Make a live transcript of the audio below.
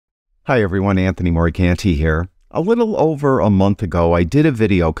Hi everyone, Anthony Morganti here. A little over a month ago, I did a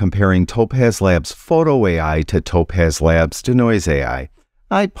video comparing Topaz Labs Photo AI to Topaz Labs Denoise AI.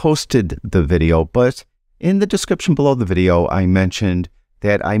 I posted the video, but in the description below the video, I mentioned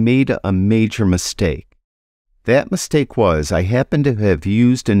that I made a major mistake. That mistake was I happened to have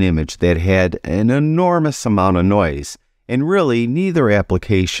used an image that had an enormous amount of noise, and really neither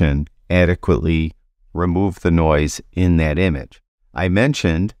application adequately removed the noise in that image. I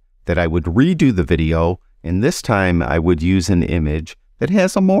mentioned that I would redo the video, and this time I would use an image that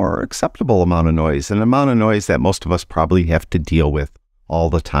has a more acceptable amount of noise, an amount of noise that most of us probably have to deal with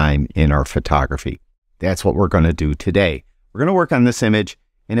all the time in our photography. That's what we're going to do today. We're going to work on this image,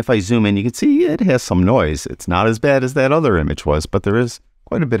 and if I zoom in, you can see it has some noise. It's not as bad as that other image was, but there is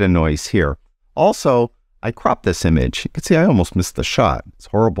quite a bit of noise here. Also, I cropped this image. You can see I almost missed the shot. It's a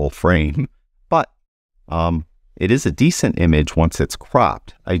horrible frame, but it is a decent image once it's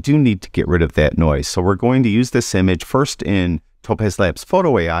cropped. I do need to get rid of that noise. So we're going to use this image first in Topaz Labs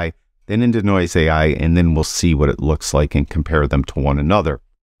Photo AI, then in Denoise AI, and then we'll see what it looks like and compare them to one another.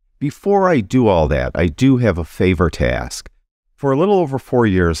 Before I do all that, I do have a favor to ask. For a little over 4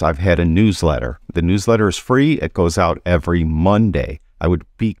 years, I've had a newsletter. The newsletter is free. It goes out every Monday. I would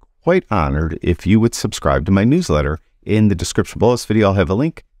be quite honored if you would subscribe to my newsletter. In the description below this video, I'll have a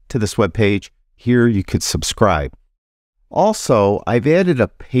link to this webpage. Here you could subscribe. Also, I've added a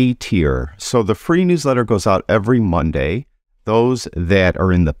pay tier. So the free newsletter goes out every Monday. Those that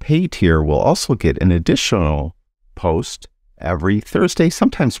are in the pay tier will also get an additional post every Thursday,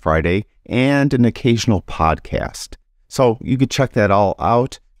 sometimes Friday, and an occasional podcast. So you could check that all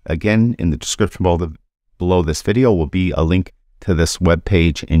out. Again, in the description below this video will be a link to this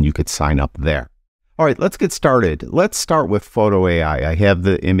webpage, and you could sign up there. All right, let's get started. Let's start with Photo AI. I have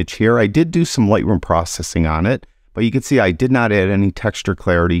the image here. I did do some Lightroom processing on it, but you can see I did not add any texture,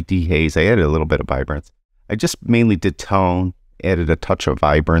 clarity, dehaze. I added a little bit of vibrance. I just mainly did tone, added a touch of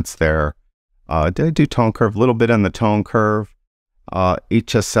vibrance there. Did I do tone curve? A little bit on the tone curve.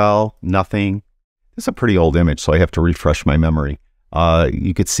 HSL, nothing. This is a pretty old image, so I have to refresh my memory.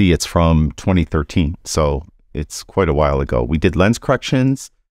 You could see it's from 2013, so it's quite a while ago. We did lens corrections.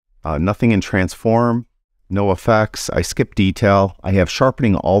 Nothing in transform, no effects. I skipped detail. I have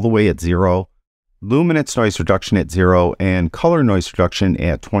sharpening all the way at 0, luminance noise reduction at 0, and color noise reduction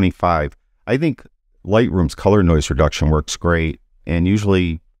at 25. I think Lightroom's color noise reduction works great, and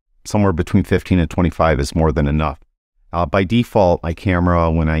usually somewhere between 15 and 25 is more than enough. By default, my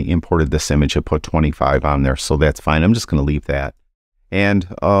camera, when I imported this image, it put 25 on there, so that's fine. I'm just going to leave that. And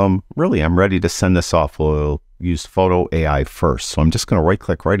really, I'm ready to send this off. We'll use Photo AI first. So I'm just going to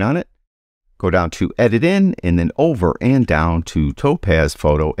right-click right on it, go down to Edit In, and then over and down to Topaz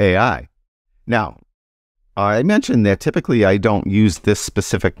Photo AI. Now, I mentioned that typically I don't use this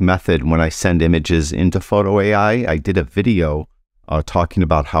specific method when I send images into Photo AI. I did a video talking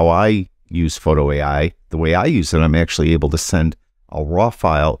about how I use Photo AI. The way I use it, I'm actually able to send a raw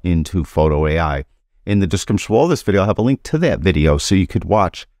file into Photo AI. In the description below this video, I'll have a link to that video so you could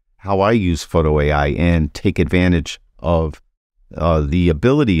watch how I use Photo AI and take advantage of the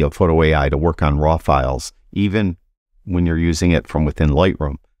ability of Photo AI to work on raw files, even when you're using it from within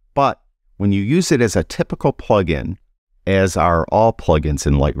Lightroom. But when you use it as a typical plugin, as are all plugins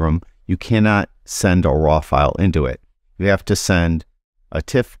in Lightroom, you cannot send a raw file into it. You have to send a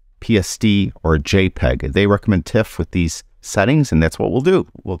TIFF, PSD, or a JPEG. They recommend TIFF with these settings, and that's what we'll do.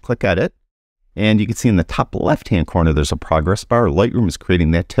 We'll click Edit. And you can see in the top left-hand corner, there's a progress bar. Lightroom is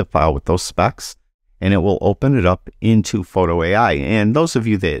creating that TIFF file with those specs, and it will open it up into Photo AI. And those of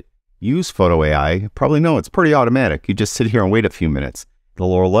you that use Photo AI probably know it's pretty automatic. You just sit here and wait a few minutes. The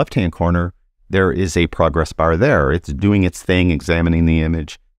lower left-hand corner, there is a progress bar there. It's doing its thing, examining the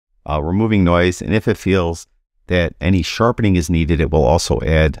image, removing noise, and if it feels that any sharpening is needed, it will also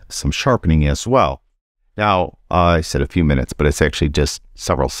add some sharpening as well. Now, I said a few minutes, but it's actually just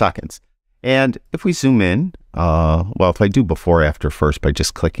several seconds. And if we zoom in, well, if I do before, after first by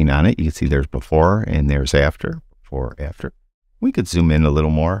just clicking on it, you can see there's before and there's after, before, after. We could zoom in a little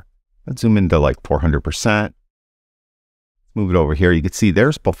more. Let's zoom into like 400%. Move it over here. You can see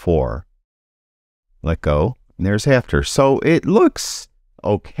there's before. Let go. And there's after. So it looks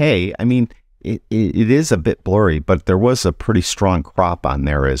okay. I mean, it is a bit blurry, but there was a pretty strong crop on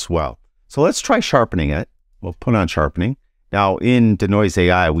there as well. So let's try sharpening it. We'll put on sharpening. Now, in Denoise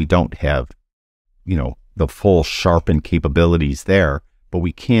AI, we don't have, the full sharpen capabilities there, but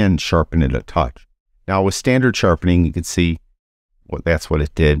we can sharpen it a touch. Now, with standard sharpening, you can see that's what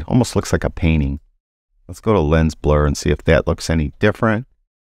it did. Almost looks like a painting. Let's go to lens blur and see if that looks any different.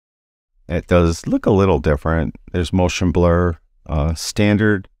 It does look a little different. There's motion blur,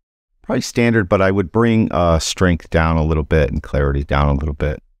 standard Probably standard, but I would bring strength down a little bit and clarity down a little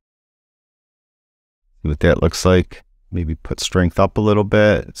bit. See what that looks like. Maybe put strength up a little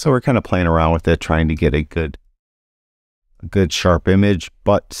bit. So we're kind of playing around with it, trying to get a good sharp image,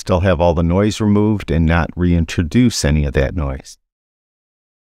 but still have all the noise removed and not reintroduce any of that noise.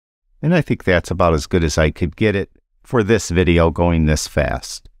 And I think that's about as good as I could get it for this video going this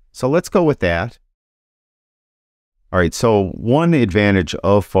fast. So let's go with that. All right, so one advantage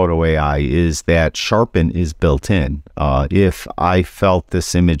of Photo AI is that sharpen is built in. If I felt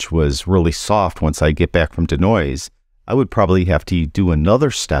this image was really soft once I get back from Denoise, I would probably have to do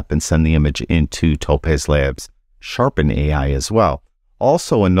another step and send the image into Topaz Labs Sharpen AI as well.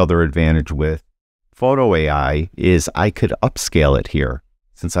 Also, another advantage with Photo AI is I could upscale it here.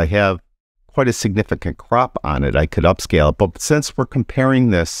 Since I have quite a significant crop on it, I could upscale it. But since we're comparing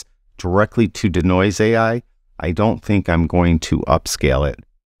this directly to Denoise AI, I don't think I'm going to upscale it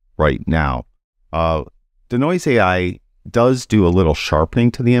right now. Denoise AI does do a little sharpening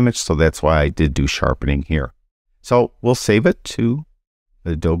to the image, so that's why I did do sharpening here. So we'll save it to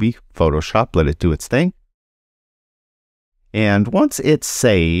Adobe Photoshop, let it do its thing. And once it's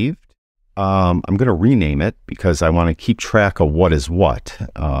saved, I'm going to rename it because I want to keep track of what is what.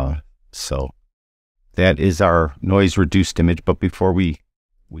 So that is our noise reduced image. But before we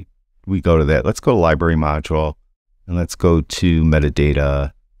go to that, let's go to Library Module, and let's go to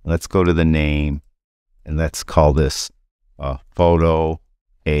Metadata. Let's go to the name, and let's call this Photo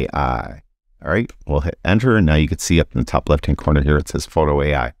AI. All right, we'll hit Enter, and now you can see up in the top left-hand corner here, it says Photo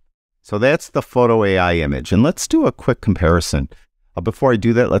AI. So that's the Photo AI image, and let's do a quick comparison. Before I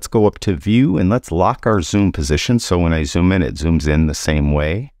do that, let's go up to View, and let's lock our zoom position, so when I zoom in, it zooms in the same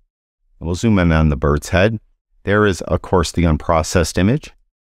way. And we'll zoom in on the bird's head. There is, of course, the unprocessed image,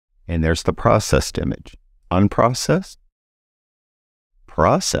 and there's the processed image. Unprocessed,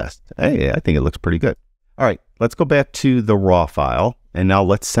 processed. Hey, I think it looks pretty good. All right, let's go back to the raw file, and now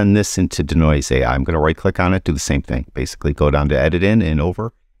let's send this into Denoise AI. I'm going to right-click on it, do the same thing. Basically, go down to Edit In and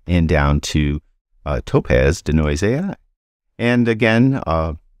Over, and down to Topaz Denoise AI. And again,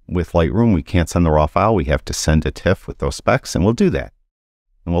 with Lightroom, we can't send the raw file. We have to send a TIFF with those specs, and we'll do that.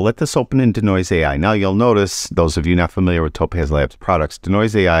 And we'll let this open in Denoise AI. Now you'll notice, those of you not familiar with Topaz Labs products,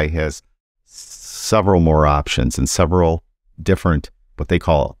 Denoise AI has several more options and several different, what they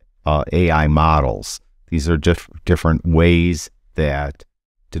call AI models. These are just different ways that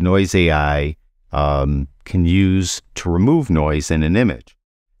Denoise AI can use to remove noise in an image.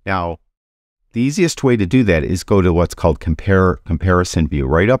 Now, the easiest way to do that is go to what's called Comparison View.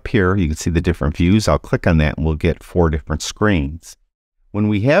 Right up here, you can see the different views. I'll click on that and we'll get 4 different screens. When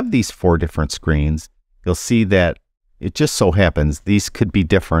we have these 4 different screens, you'll see that it just so happens these could be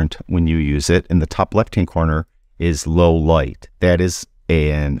different when you use it. In the top left-hand corner is low light. That is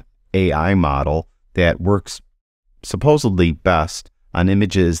an AI model that works supposedly best on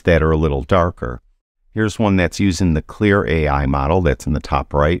images that are a little darker. Here's one that's using the clear AI model that's in the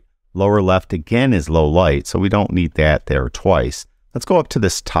top right. Lower left again is low light, so we don't need that there twice. Let's go up to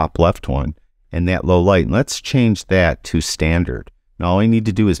this top left one and that low light, and let's change that to standard. Now all I need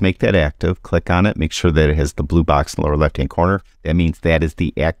to do is make that active, click on it, make sure that it has the blue box in the lower left-hand corner. That means that is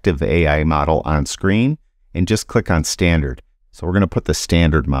the active AI model on screen, and just click on standard. So we're going to put the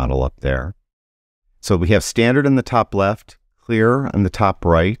standard model up there. So we have standard in the top left, clear on the top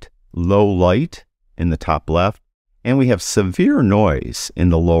right, low light in the top left, and we have severe noise in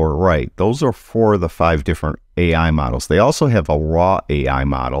the lower right. Those are 4 of the 5 different AI models. They also have a raw AI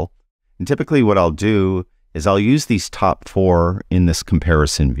model. And typically what I'll do is I'll use these top 4 in this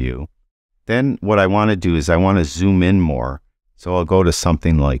comparison view. Then what I want to do is I want to zoom in more. So I'll go to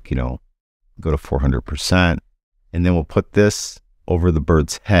something like, go to 400%, and then we'll put this over the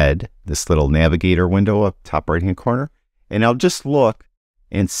bird's head, this little navigator window up top right-hand corner, and I'll just look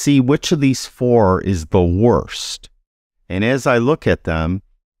and see which of these 4 is the worst. And as I look at them,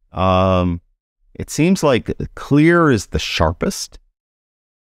 it seems like clear is the sharpest,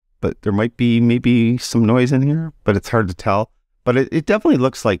 but there might be maybe some noise in here, but it's hard to tell. But it definitely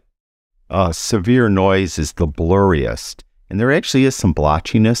looks like severe noise is the blurriest. And there actually is some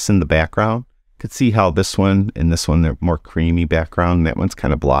blotchiness in the background. You could see how this one and this one, they're more creamy background. That one's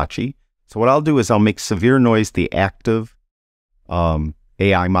kind of blotchy. So what I'll do is I'll make severe noise the active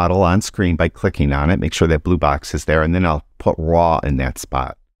AI model on screen by clicking on it, make sure that blue box is there, and then I'll put raw in that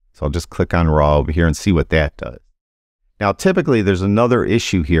spot. So I'll just click on raw over here and see what that does. Now, typically there's another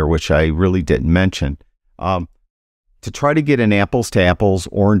issue here, which I really didn't mention. To try to get an apples to apples,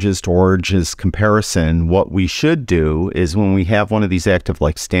 oranges to oranges comparison, what we should do is when we have one of these active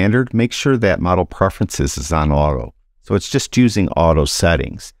like standard, make sure that model preferences is on auto. So it's just using auto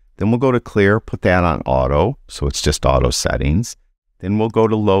settings. Then we'll go to clear, put that on auto, so it's just auto settings. Then we'll go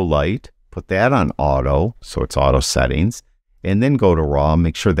to low light, put that on auto, so it's auto settings. And then go to raw,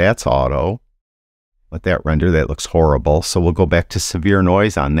 make sure that's auto. Let that render, that looks horrible. So we'll go back to severe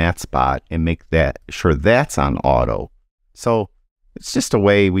noise on that spot and make sure that's on auto. So it's just a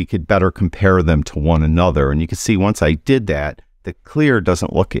way we could better compare them to one another. And you can see once I did that, the clear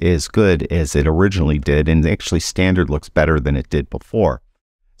doesn't look as good as it originally did. And actually standard looks better than it did before.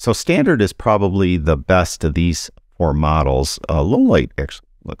 So standard is probably the best of these four models. Low light actually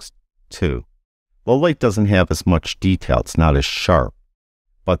looks too. Low light doesn't have as much detail. It's not as sharp.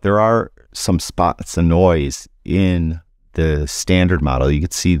 But there are some spots of noise in the standard model. You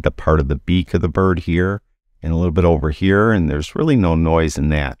can see the part of the beak of the bird here and a little bit over here, and there's really no noise in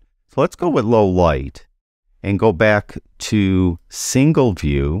that. So let's go with low light and go back to single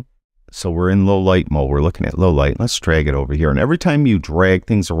view. So we're in low light mode. We're looking at low light. Let's drag it over here. And every time you drag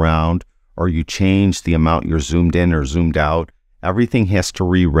things around or you change the amount you're zoomed in or zoomed out, everything has to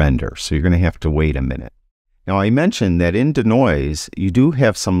re-render. So you're going to have to wait a minute. Now I mentioned that in Denoise, you do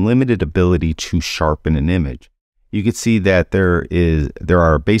have some limited ability to sharpen an image. You can see that there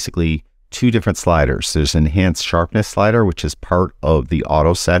are basically two different sliders. There's an enhanced sharpness slider, which is part of the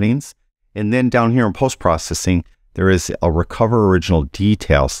auto settings. And then down here in post-processing, there is a recover original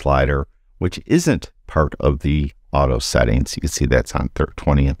detail slider, which isn't part of the auto settings. You can see that's on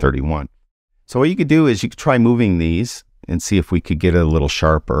 20 and 31. So what you could do is you could try moving these and see if we could get it a little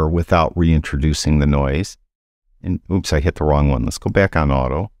sharper without reintroducing the noise. And oops, I hit the wrong one. Let's go back on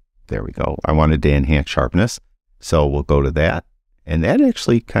auto. There we go. I wanted to enhance sharpness. So we'll go to that. And that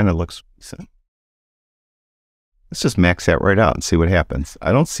actually kind of looks decent. Let's just max that right out and see what happens.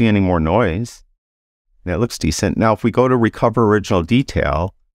 I don't see any more noise. That looks decent. Now, if we go to recover original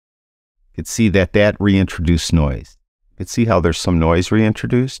detail, you can see that reintroduced noise. You can see how there's some noise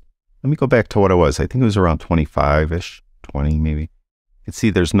reintroduced. Let me go back to what it was. I think it was around 25-ish, 20 maybe. You can see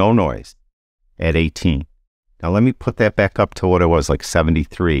there's no noise at 18. Now let me put that back up to what it was, like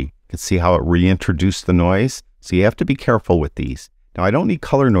 73. You can see how it reintroduced the noise. So you have to be careful with these. Now I don't need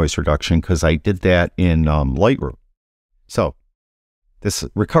color noise reduction because I did that in Lightroom. So this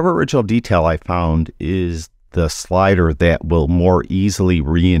recover original detail I found is the slider that will more easily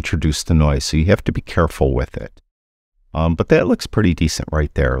reintroduce the noise. So you have to be careful with it. But that looks pretty decent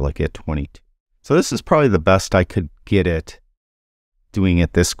right there, like at 22. So this is probably the best I could get it doing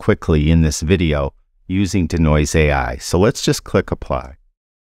it this quickly in this video using Denoise AI. So let's just click apply.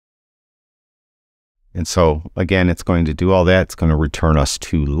 And so again, it's going to do all that. It's going to return us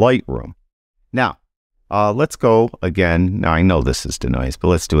to Lightroom. Now, let's go again. Now I know this is Denoise, but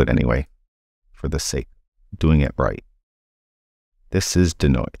let's do it anyway for the sake of doing it right. This is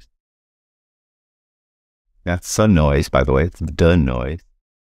Denoise. That's a noise, by the way. It's Denoise.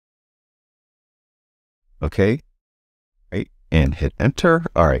 Okay. Right. And hit enter.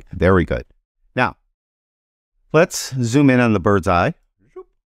 All right. There we go. Now, let's zoom in on the bird's eye.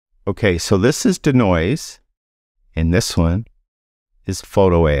 Okay. So this is Denoise. And this one is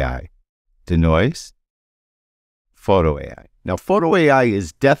Photo AI. Denoise, Photo AI. Now, Photo AI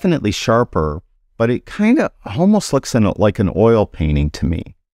is definitely sharper, but it kind of almost looks like an oil painting to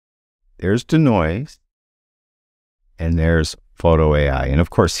me. There's Denoise. And there's Photo AI. And of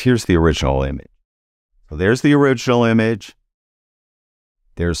course, here's the original image. So there's the original image.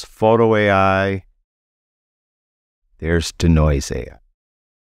 There's Photo AI. There's Denoise AI.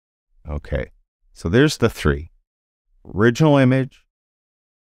 Okay. So there's the three. Original image,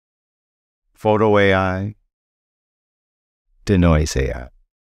 Photo AI, Denoise AI.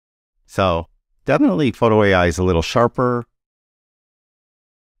 So definitely Photo AI is a little sharper,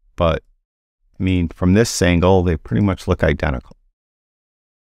 but I mean, from this angle, they pretty much look identical.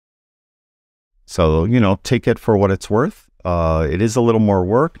 So, you know, take it for what it's worth. It is a little more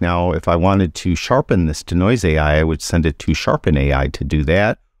work. Now, if I wanted to sharpen this Denoise AI, I would send it to Sharpen AI to do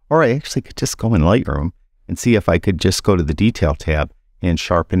that. Or I actually could just go in Lightroom and see if I could just go to the Detail tab and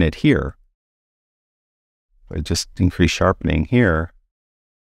sharpen it here. If I just increase sharpening here,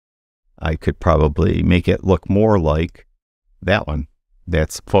 I could probably make it look more like that one.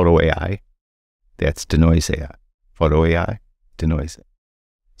 That's Photo AI. That's Denoise AI. Photo AI, Denoise AI.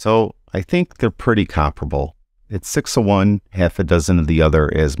 So I think they're pretty comparable. It's 6 of one, half a dozen of the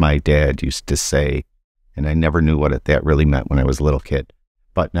other, as my dad used to say. And I never knew what that really meant when I was a little kid.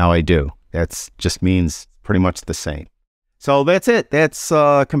 But now I do. That just means pretty much the same. So that's it. That's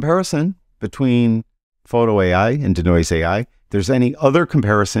a comparison between Photo AI and Denoise AI. If there's any other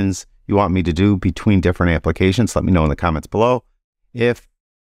comparisons you want me to do between different applications, let me know in the comments below. If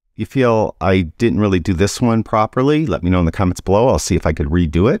you feel I didn't really do this one properly, let me know in the comments below. I'll see if I could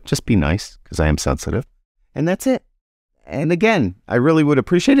redo it. Just be nice, because I am sensitive. And that's it. And again, I really would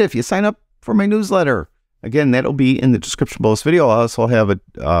appreciate it if you sign up for my newsletter. Again, that'll be in the description below this video. I'll also have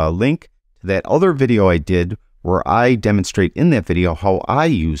a link to that other video I did where I demonstrate in that video how I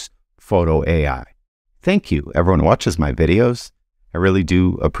use Photo AI. Thank you, everyone who watches my videos. I really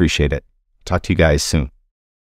do appreciate it. Talk to you guys soon.